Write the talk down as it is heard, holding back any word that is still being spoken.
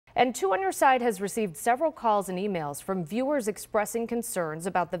And Two on Your Side has received several calls and emails from viewers expressing concerns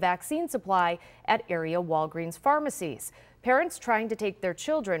about the vaccine supply at area Walgreens pharmacies. Parents trying to take their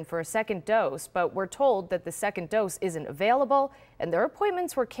children for a second dose, but were told that the second dose isn't available and their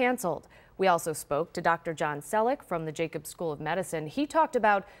appointments were canceled. We also spoke to Dr. John Selleck from the Jacobs School of Medicine. He talked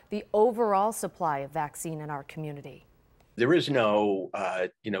about the overall supply of vaccine in our community. There is no,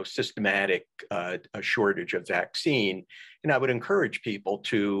 systematic shortage of vaccine, and I would encourage people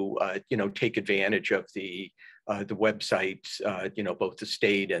to, take advantage of the websites, both the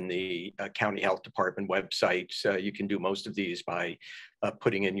state and the county health department websites. You can do most of these by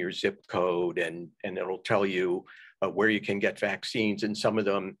putting in your zip code, and it'll tell you where you can get vaccines, and some of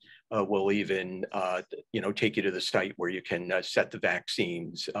them will even, take you to the site where you can set the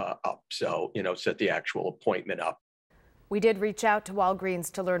vaccines up. So, set the actual appointment up. We did reach out to Walgreens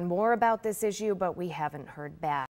to learn more about this issue, but we haven't heard back.